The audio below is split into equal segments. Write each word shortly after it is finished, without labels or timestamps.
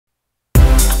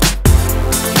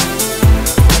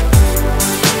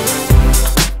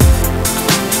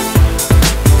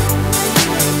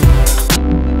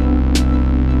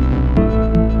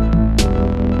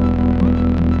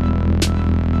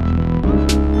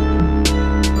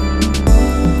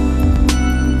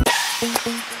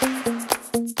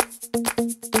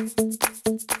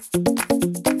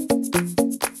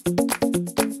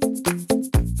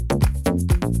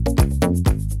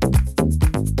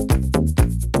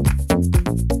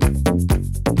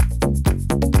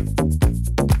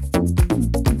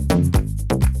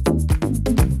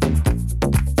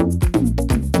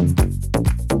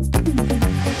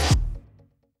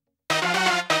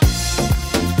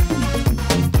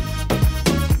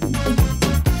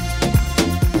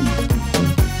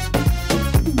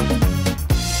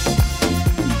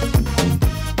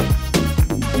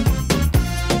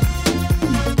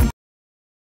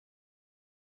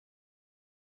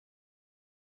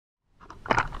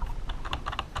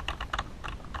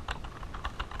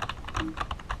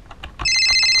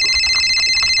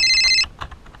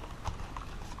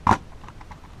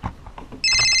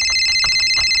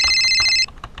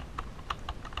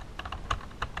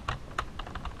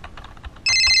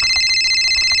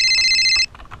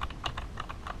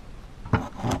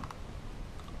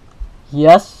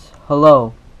Yes?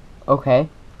 Hello. Okay.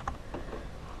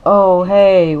 Oh,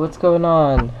 hey, what's going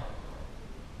on?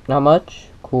 Not much?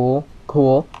 Cool.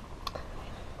 Cool.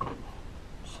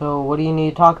 So, what do you need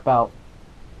to talk about?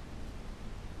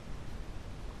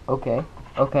 Okay.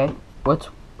 Okay. What's...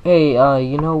 Hey,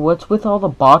 what's with all the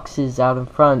boxes out in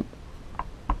front?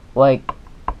 Like,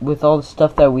 with all the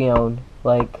stuff that we own?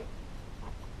 Like,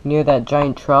 near that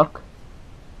giant truck?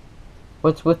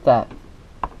 What's with that?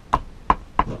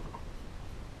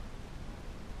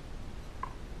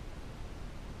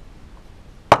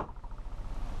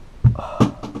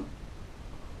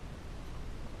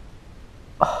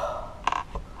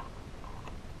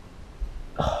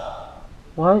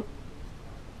 What?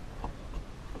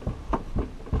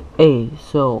 Hey,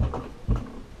 so...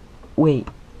 Wait.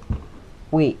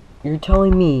 Wait, you're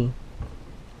telling me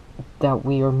that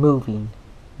we are moving.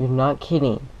 You're not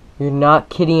kidding. You're not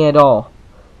kidding at all.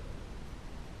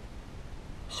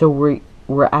 So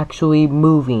we're actually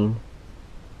moving.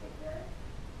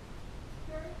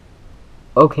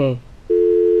 Okay.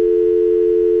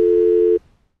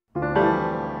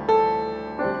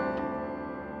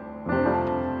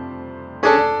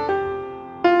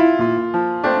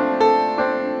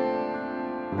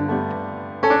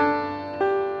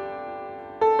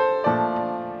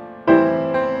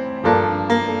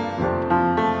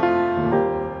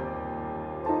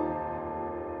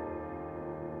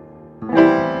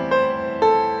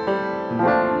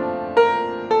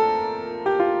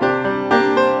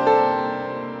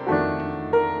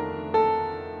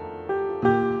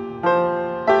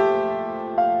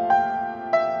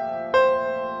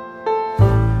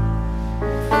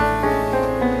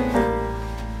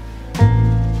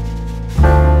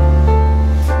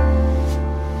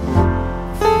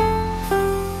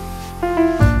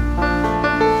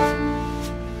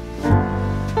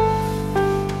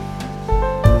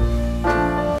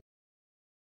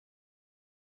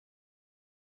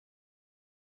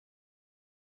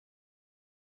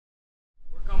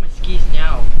 Work on my skis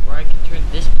now, where I can turn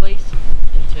this place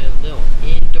into a little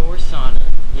indoor sauna,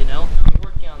 you know? I'm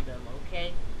working on them,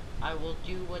 okay? I will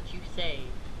do what you say.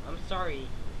 I'm sorry.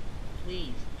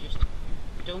 Please, just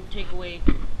don't take away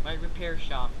my repair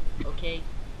shop, okay?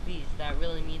 Please, that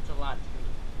really means a lot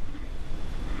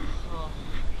to me. Oh,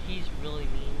 he's really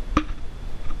mean.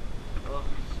 Oh,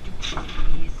 stupid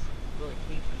skis. Really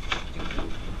hates me.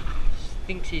 Stupid.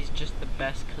 Thinks he's just the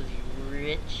best because he's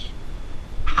rich.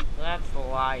 That's the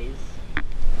lies.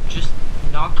 Just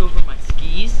knock over my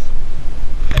skis?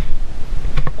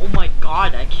 Oh my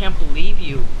god, I can't believe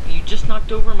you. You just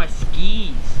knocked over my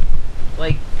skis.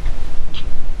 Like,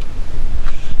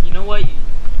 you know what?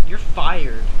 You're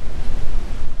fired.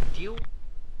 Deal?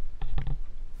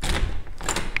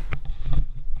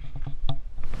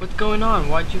 What's going on?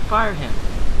 Why'd you fire him?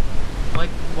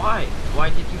 Like, why? Why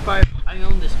did you fire him? I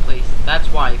own this place. That's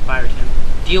why I fired him.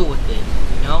 Deal with it,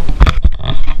 you know?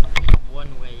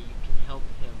 One way you can help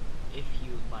him if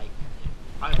you like.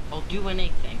 I'll do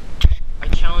anything. I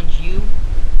challenge you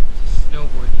to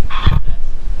snowboarding contest.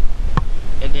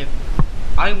 And if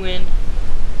I win,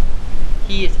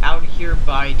 he is out of here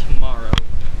by tomorrow.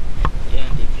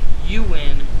 And if you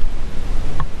win,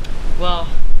 well,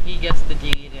 he gets the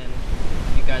deed and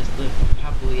you guys live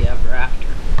happily ever after.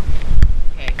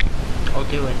 Okay, I'll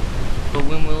do it. But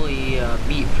when will we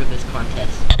meet for this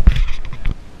contest?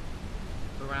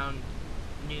 Around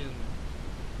noon.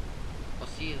 I'll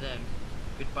see you then.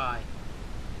 Goodbye.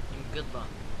 And good luck.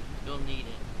 You'll need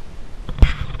it.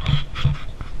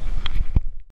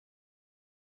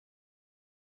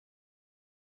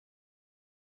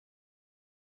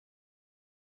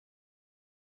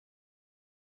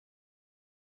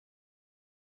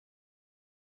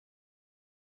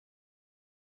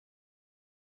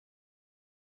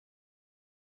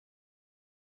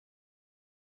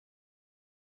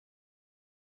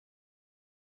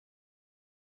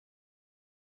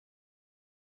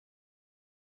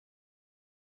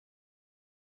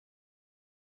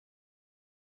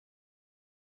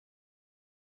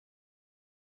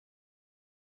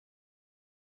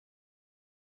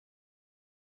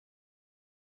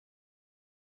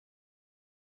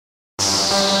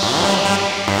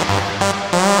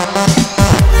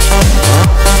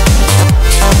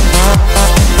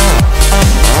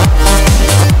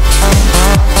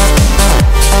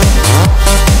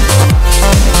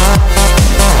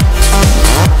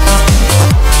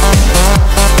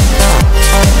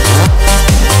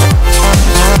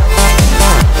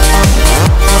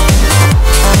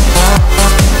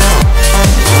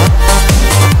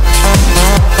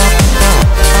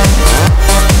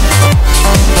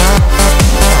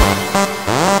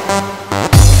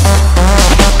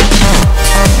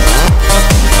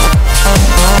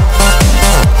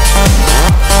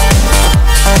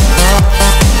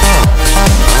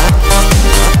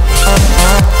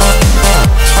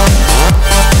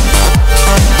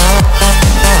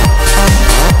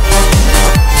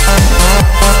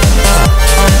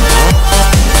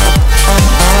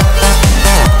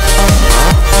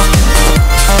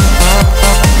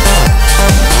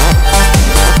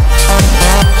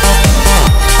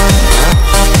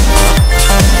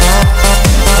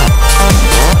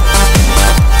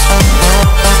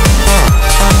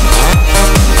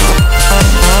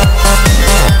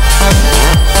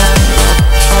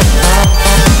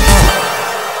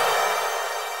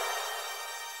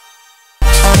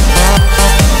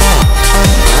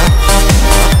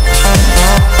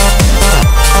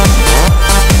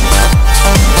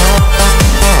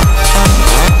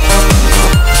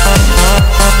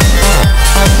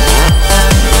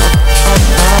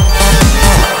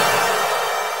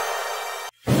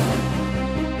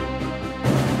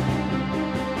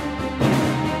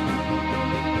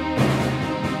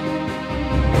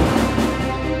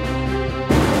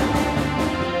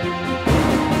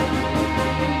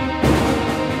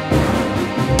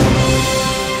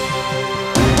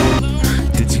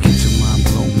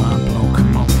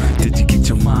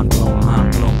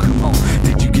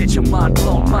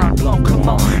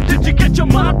 you get your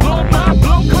mind blown, come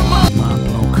on. Mind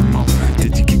blown, come on.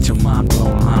 Did you get your mind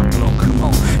blown, come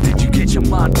on. Did you get your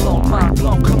mind blown,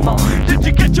 come on. Did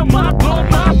you get your mind blown,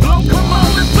 come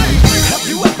on, let's play. Have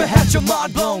you ever had your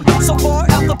mind blown? So far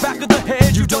out the back of the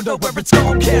head, you don't know where it's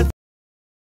going, can't